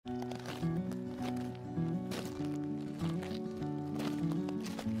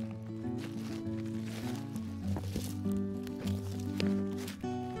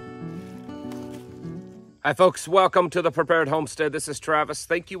Hi folks, welcome to the Prepared Homestead. This is Travis.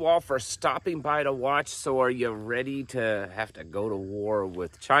 Thank you all for stopping by to watch. So are you ready to have to go to war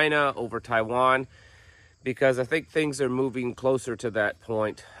with China over Taiwan? Because I think things are moving closer to that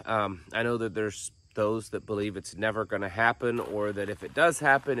point. I know that there's those that believe it's never going to happen, or that if it does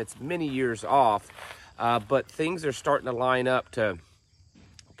happen, it's many years off. But things are starting to line up to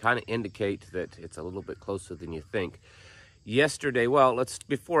kind of indicate that it's a little bit closer than you think. Yesterday,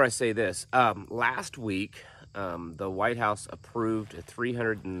 before I say this, last week, the White House approved a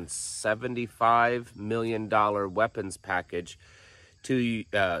 $375 million weapons package to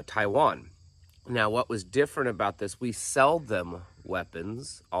Taiwan. Now, what was different about this, we sell them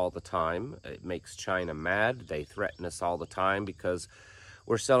weapons all the time. It makes China mad. They threaten us all the time because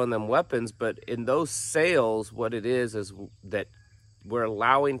we're selling them weapons. But in those sales, what it is that we're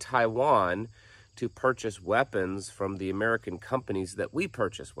allowing Taiwan to purchase weapons from the American companies that we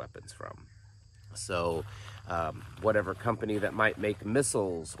purchase weapons from. So whatever company that might make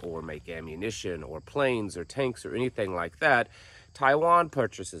missiles or make ammunition or planes or tanks or anything like that, Taiwan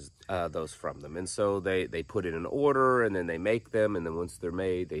purchases those from them. And so they put in an order, and then they make them, and then once they're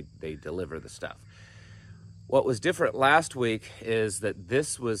made, they deliver the stuff. What was different last week is that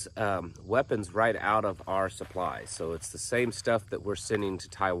this was weapons right out of our supply. So it's the same stuff that we're sending to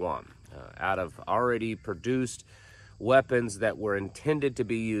Taiwan. Out of already produced weapons that were intended to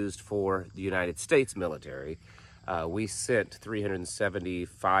be used for the United States military, we sent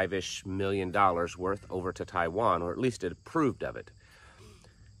 $375-ish million worth over to Taiwan, or at least it approved of it.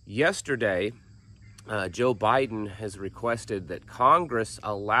 Yesterday, Joe Biden has requested that Congress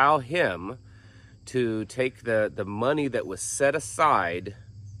allow him to take the money that was set aside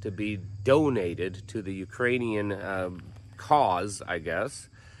to be donated to the Ukrainian cause, I guess,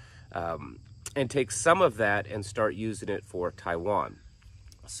 and take some of that and start using it for Taiwan.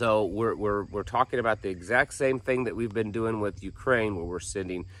 So we're talking about the exact same thing that we've been doing with Ukraine, where we're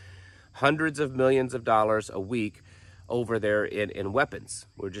sending hundreds of millions of dollars a week over there in weapons.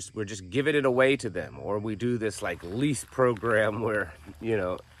 We're just giving it away to them. Or we do this like lease program where, you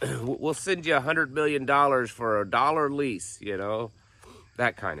know, we'll send you $100 million for $1 lease, you know,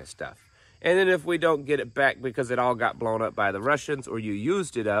 that kind of stuff. And then if we don't get it back because it all got blown up by the Russians, or you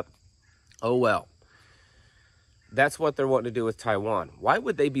used it up, oh well. That's what they're wanting to do with Taiwan. Why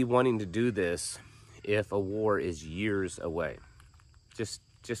would they be wanting to do this if a war is years away? Just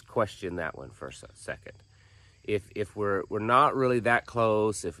question that one for a second. If we're not really that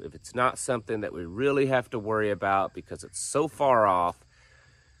close, if it's not something that we really have to worry about because it's so far off,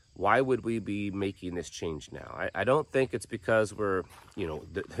 why would we be making this change now? I don't think it's because we're, you know,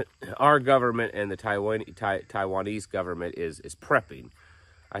 our government and the Taiwanese government is prepping.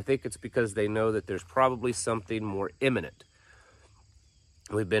 I think it's because they know that there's probably something more imminent.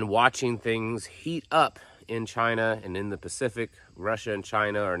 We've been watching things heat up in China and in the Pacific. Russia and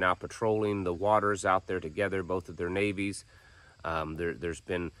China are now patrolling the waters out there together, both of their navies. There's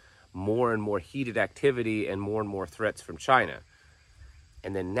been more and more heated activity and more threats from China.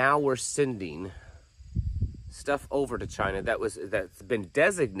 And then now we're sending stuff over to China that's been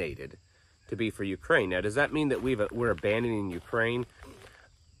designated to be for Ukraine. Now, does that mean that we're abandoning Ukraine?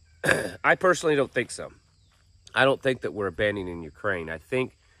 I personally don't think so. I don't think that we're abandoning Ukraine. I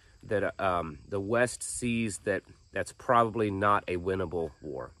think that the West sees that that's probably not a winnable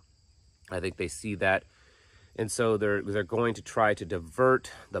war. I think they see that. And so they're going to try to divert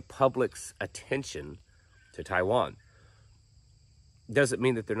the public's attention to Taiwan. Doesn't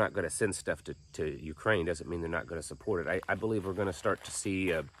mean that they're not going to send stuff to Ukraine. Doesn't mean they're not going to support it. I believe we're going to start to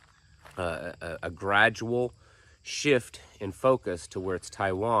see a gradual shift in focus to where it's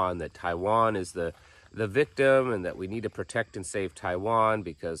Taiwan, that Taiwan is the victim, and that we need to protect and save Taiwan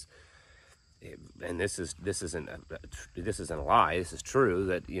because, and this isn't a lie, this is true,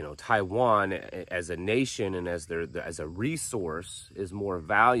 that, you know, Taiwan as a nation and as a resource is more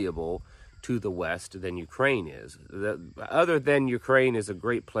valuable to the West than Ukraine is. Other than Ukraine is a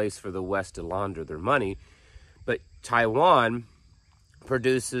great place for the West to launder their money, but Taiwan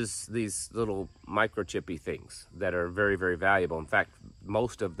produces these little microchippy things that are very, very valuable. In fact,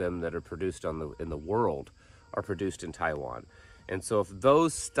 most of them that are produced in the world are produced in Taiwan. And so if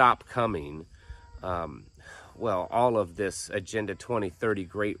those stop coming, all of this Agenda 2030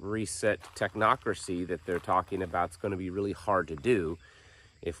 Great Reset technocracy that they're talking about is going to be really hard to do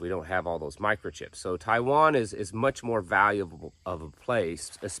if we don't have all those microchips. So Taiwan is much more valuable of a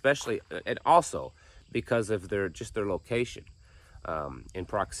place, especially, and also because of their location. In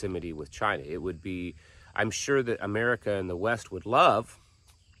proximity with China. It would be, I'm sure that America and the West would love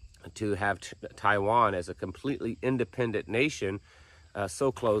to have Taiwan as a completely independent nation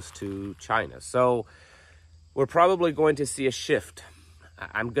so close to China. So we're probably going to see a shift.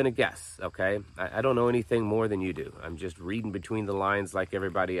 I'm going to guess, okay? I don't know anything more than you do. I'm just reading between the lines like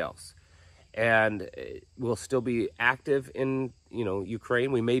everybody else. And we'll still be active in,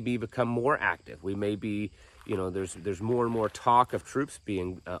 Ukraine. We may become more active. We may be, there's more and more talk of troops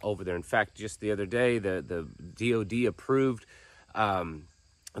being over there. In fact, just the other day, the DOD approved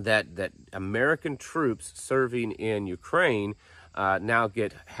that American troops serving in Ukraine now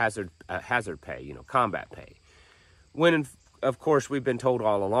get hazard pay, combat pay. When, of course, we've been told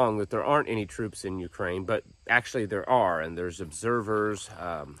all along that there aren't any troops in Ukraine, but actually there are, and there's observers,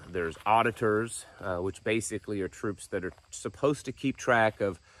 there's auditors, which basically are troops that are supposed to keep track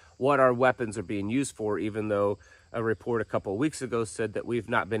of what our weapons are being used for, even though a report a couple of weeks ago said that we've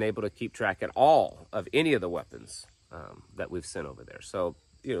not been able to keep track at all of any of the weapons that we've sent over there. So,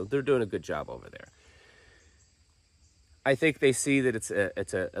 they're doing a good job over there. I think they see that it's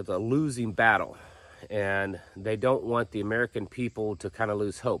a losing battle, and they don't want the American people to kind of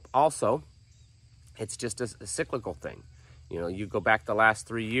lose hope. Also, it's just a cyclical thing. You go back the last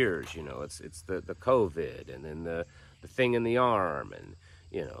 3 years, it's the COVID, and then the thing in the arm, and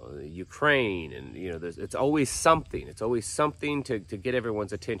Ukraine, and it's always something. It's always something to get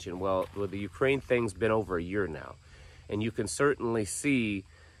everyone's attention. Well, the Ukraine thing's been over a year now, and you can certainly see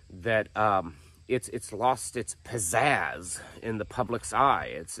that it's lost its pizzazz in the public's eye.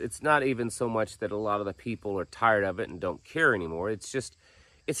 It's not even so much that a lot of the people are tired of it and don't care anymore. It's just,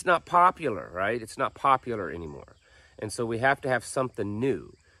 it's not popular, right? It's not popular anymore. And so we have to have something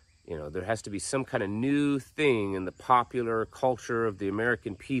new. There has to be some kind of new thing in the popular culture of the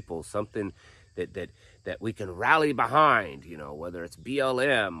American people, something that we can rally behind, whether it's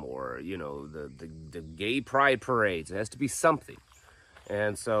BLM or, the gay pride parades. It has to be something.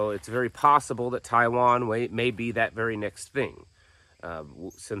 And so it's very possible that Taiwan may be that very next thing,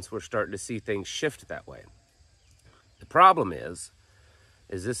 since we're starting to see things shift that way. The problem is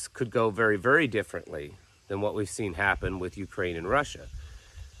this could go very, very differently than what we've seen happen with Ukraine and Russia.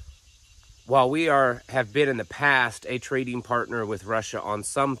 While we have been in the past a trading partner with Russia on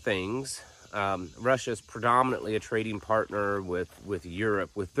some things, Russia is predominantly a trading partner with Europe,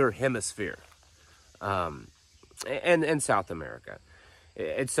 with their hemisphere, and South America.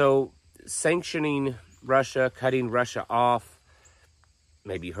 And so sanctioning Russia, cutting Russia off,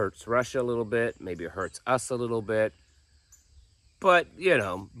 maybe hurts Russia a little bit, maybe it hurts us a little bit. But,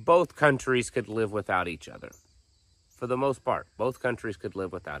 both countries could live without each other. For the most part, both countries could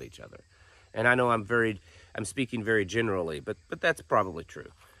live without each other. And I know I'm speaking very generally, but that's probably true.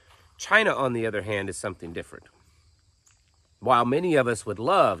 China, on the other hand, is something different. While many of us would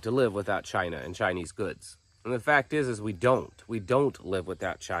love to live without China and Chinese goods, and the fact is we don't live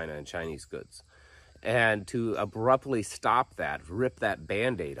without China and Chinese goods. And to abruptly stop that, rip that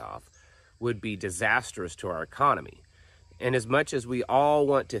Band-Aid off, would be disastrous to our economy. And as much as we all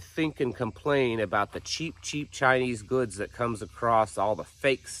want to think and complain about the cheap Chinese goods that comes across, all the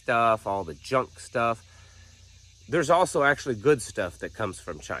fake stuff, all the junk stuff, there's also actually good stuff that comes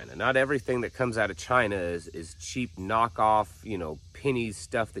from China. Not everything that comes out of China is cheap knockoff, pennies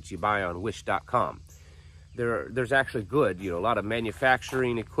stuff that you buy on wish.com. There's actually good, a lot of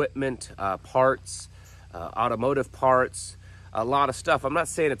manufacturing equipment, parts, automotive parts, a lot of stuff. I'm not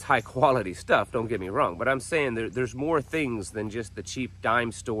saying it's high quality stuff, don't get me wrong, but I'm saying there's more things than just the cheap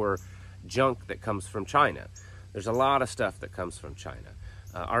dime store junk that comes from China. There's a lot of stuff that comes from China.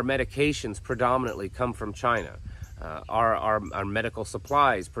 Our medications predominantly come from China. Our medical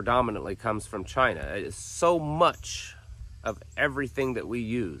supplies predominantly comes from China. So much of everything that we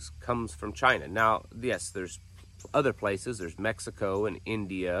use comes from China. Now, yes, there's other places. There's Mexico and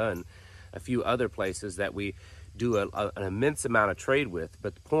India and a few other places that we do an immense amount of trade with.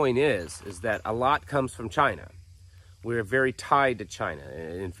 But the point is that a lot comes from China. We're very tied to China.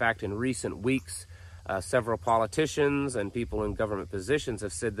 In fact, in recent weeks, several politicians and people in government positions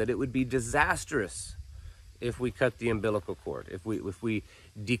have said that it would be disastrous if we cut the umbilical cord, if we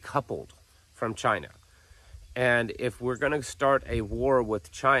decoupled from China. And if we're going to start a war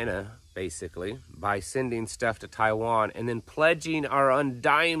with China, basically, by sending stuff to Taiwan and then pledging our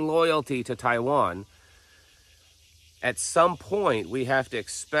undying loyalty to Taiwan, at some point we have to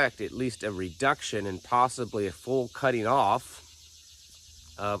expect at least a reduction and possibly a full cutting off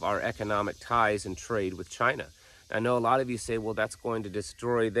of our economic ties and trade with China. I know a lot of you say, well, that's going to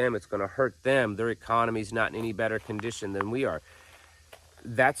destroy them. It's going to hurt them. Their economy's not in any better condition than we are.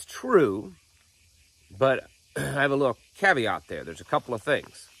 That's true, but I have a little caveat there. There's a couple of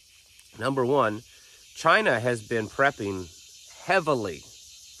things. Number one, China has been prepping heavily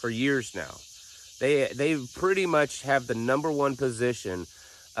for years now. They pretty much have the #1 position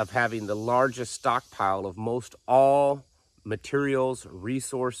of having the largest stockpile of most all materials,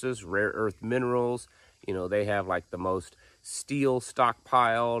 resources, rare earth minerals. You know, they have like the most steel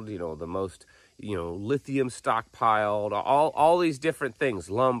stockpiled, you know, the most, you know, lithium stockpiled, all these different things,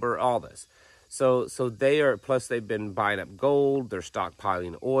 lumber, all this. So they are, plus they've been buying up gold, they're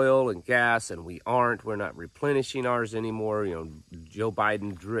stockpiling oil and gas, and we aren't. We're not replenishing ours anymore. You know, Joe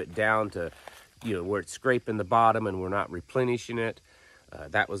Biden drew it down to, you know, where it's scraping the bottom and we're not replenishing it.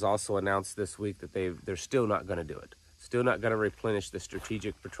 That was also announced this week that they're still not going to do it. Still not going to replenish the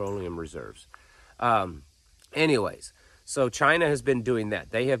strategic petroleum reserves. Anyways, so China has been doing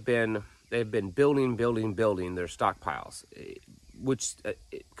that. They've been building their stockpiles, which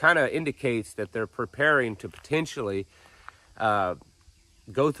kind of indicates that they're preparing to potentially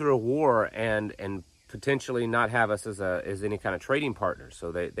go through a war and potentially not have us as any kind of trading partner.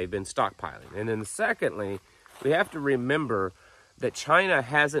 So they've been stockpiling. And then secondly, we have to remember that China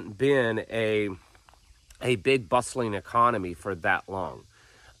hasn't been a big bustling economy for that long.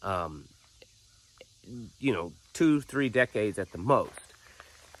 You know, 2-3 decades at the most.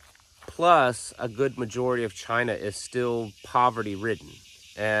 Plus, a good majority of China is still poverty-ridden,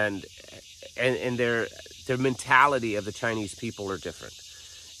 and their mentality of the Chinese people are different.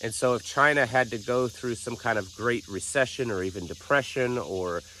 And so, if China had to go through some kind of great recession or even depression,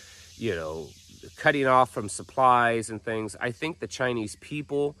 or, you know, cutting off from supplies and things, I think the Chinese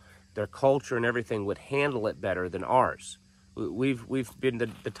people, their culture and everything would handle it better than ours. We've been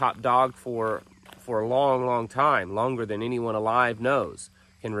the top dog for a long time, longer than anyone alive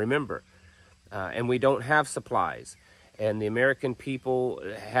can remember. And we don't have supplies. And the American people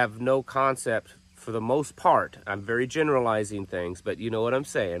have no concept, for the most part, I'm very generalizing things, but you know what I'm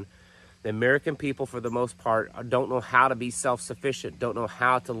saying. The American people, for the most part, don't know how to be self-sufficient, don't know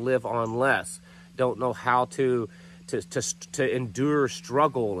how to live on less, don't know how to endure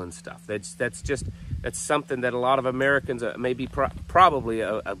struggle and stuff. That's something that a lot of Americans, maybe probably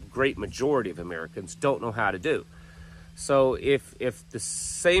a great majority of Americans, don't know how to do. So if the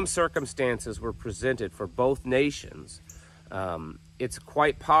same circumstances were presented for both nations, it's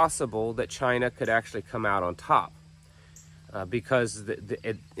quite possible that China could actually come out on top. Because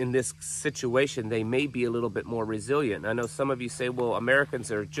in this situation, they may be a little bit more resilient. I know some of you say, well,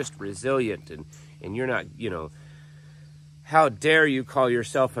 Americans are just resilient, and you're not, you know, how dare you call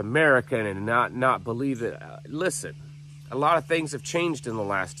yourself American and not believe it? Listen, a lot of things have changed in the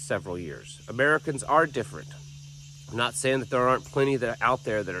last several years. Americans are different. I'm not saying that there aren't plenty that are out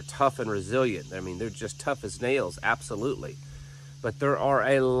there that are tough and resilient. I mean, they're just tough as nails, absolutely. But there are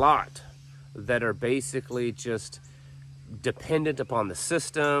a lot that are basically just dependent upon the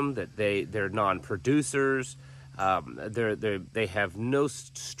system, that they're non-producers, they have no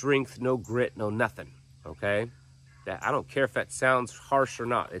strength, no grit, no nothing, okay? I don't care if that sounds harsh or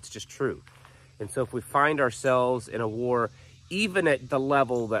not, it's just true. And so if we find ourselves in a war, even at the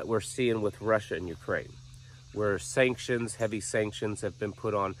level that we're seeing with Russia and Ukraine, where sanctions, heavy sanctions have been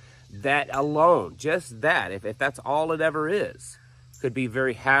put on, that alone, just that, if that's all it ever is, could be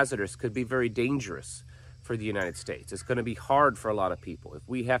very hazardous, could be very dangerous for the United States. It's going to be hard for a lot of people. If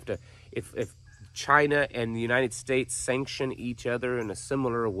we have to, if China and the United States sanction each other in a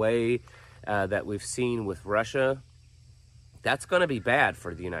similar way that we've seen with Russia, that's going to be bad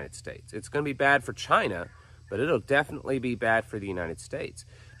for the United States. It's going to be bad for China, but it'll definitely be bad for the United States.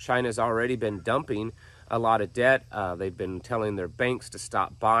 China's already been dumping a lot of debt. They've been telling their banks to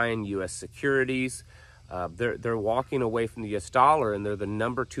stop buying U.S. securities. They're walking away from the U.S. dollar, and they're the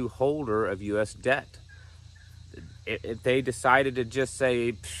 #2 holder of U.S. debt. If they decided to just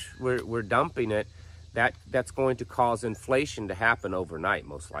say, we're dumping it, that's going to cause inflation to happen overnight,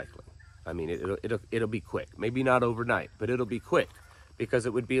 most likely. I mean, it'll be quick. Maybe not overnight, but it'll be quick, because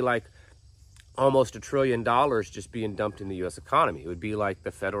it would be like almost $1 trillion just being dumped in the U.S. economy. It would be like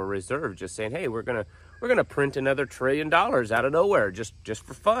the Federal Reserve just saying, "Hey, we're gonna print another $1 trillion out of nowhere just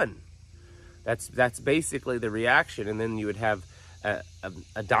for fun." That's basically the reaction, and then you would have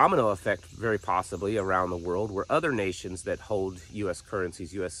a domino effect, very possibly, around the world, where other nations that hold U.S.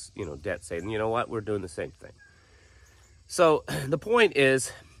 currencies, U.S. debt, say, "You know what? We're doing the same thing." So the point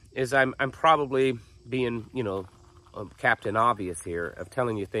is I'm probably being, Captain Obvious here, of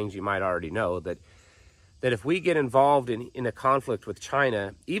telling you things you might already know, that if we get involved in a conflict with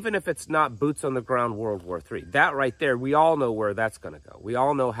China, even if it's not boots on the ground World War III, that right there, we all know where that's going to go. We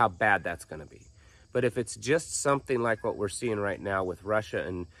all know how bad that's going to be. But if it's just something like what we're seeing right now with Russia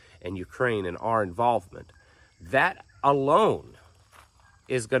and Ukraine and our involvement, that alone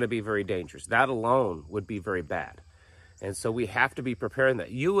is going to be very dangerous. That alone would be very bad. And so we have to be preparing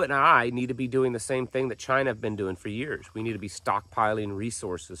that. You and I need to be doing the same thing that China have been doing for years. We need to be stockpiling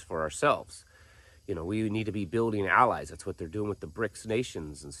resources for ourselves. You know, we need to be building allies. That's what they're doing with the BRICS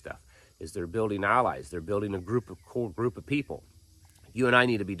nations and stuff, is they're building allies. They're building a core group of people. You and I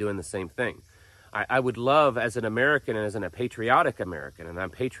need to be doing the same thing. I would love, as an American and as a patriotic American, and I'm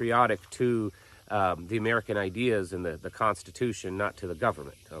patriotic to the American ideas and the Constitution, not to the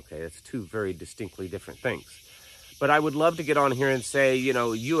government, okay? It's two very distinctly different things. But I would love to get on here and say, you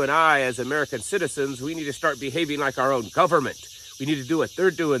know, you and I, as American citizens, we need to start behaving like our own government. We need to do what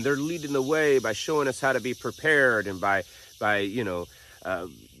they're doing. They're leading the way by showing us how to be prepared, and by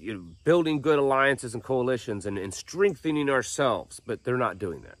building good alliances and coalitions and strengthening ourselves. But they're not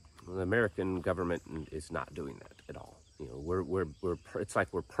doing that. The American government is not doing that at all. You know, it's like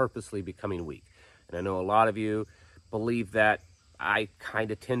we're purposely becoming weak. And I know a lot of you believe that. I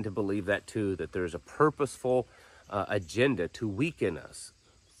kind of tend to believe that too, that there's a purposeful agenda to weaken us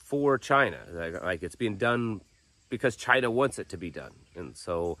for China. Like it's being done because China wants it to be done. And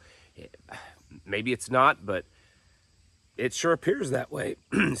so maybe it's not, but it sure appears that way.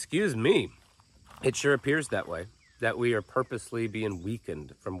 Excuse me. It sure appears that way, that we are purposely being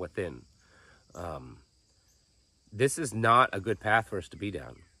weakened from within. This is not a good path for us to be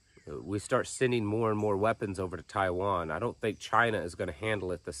down. We start sending more and more weapons over to Taiwan. I don't think China is going to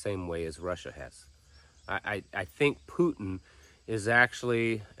handle it the same way as Russia has. I think Putin is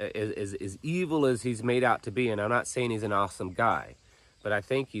actually as evil as he's made out to be, and I'm not saying he's an awesome guy, but I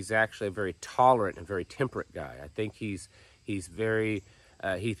think he's actually a very tolerant and very temperate guy. I think he's very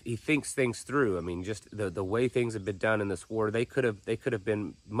he thinks things through. I mean, just the way things have been done in this war, they could have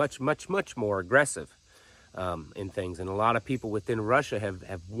been much more aggressive in things, and a lot of people within Russia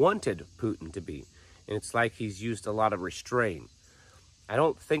have wanted Putin to be, and it's like he's used a lot of restraint. I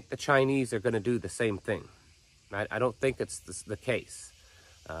don't think the Chinese are going to do the same thing. I don't think it's the case.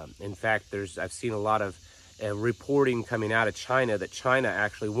 In fact, I've seen a lot of reporting coming out of China that China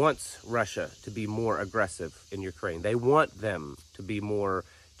actually wants Russia to be more aggressive in Ukraine. They want them to be more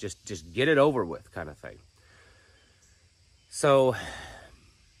just get it over with kind of thing. So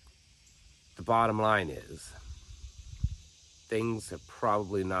the bottom line is things are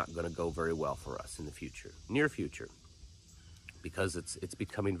probably not going to go very well for us in the future, near future, because it's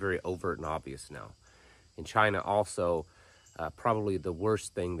becoming very overt and obvious now. In China also, probably the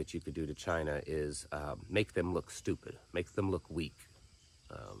worst thing that you could do to China is make them look stupid, make them look weak.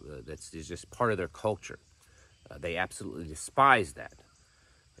 That's just part of their culture. They absolutely despise that.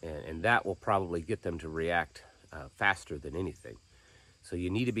 And that will probably get them to react faster than anything. So you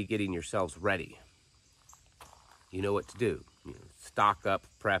need to be getting yourselves ready. You know what to do. You know, stock up,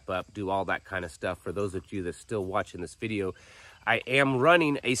 prep up, do all that kind of stuff. For those of you that's still watching this video, I am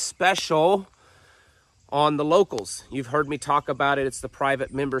running a special on the locals. You've heard me talk about it. It's the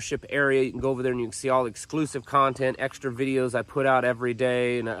private membership area. You can go over there and you can see all exclusive content, extra videos I put out every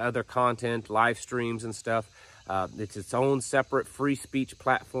day, and other content, live streams and stuff. It's its own separate free speech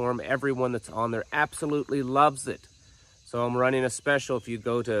platform. Everyone that's on there absolutely loves it. So I'm running a special. If you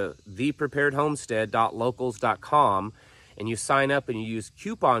go to thepreparedhomestead.locals.com and you sign up and you use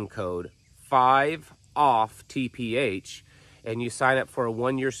coupon code 5OFFTPH, and you sign up for a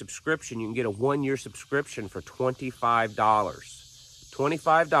 1-year subscription, you can get a 1-year subscription for $25.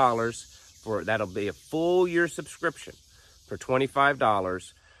 $25 that'll be a full year subscription for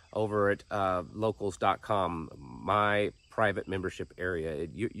 $25 over at locals.com, my private membership area.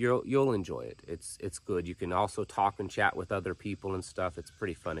 You'll enjoy it. It's good. You can also talk and chat with other people and stuff. It's a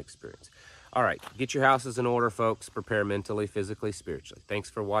pretty fun experience. All right, get your houses in order, folks. Prepare mentally, physically, spiritually. Thanks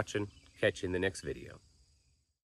for watching. Catch you in the next video.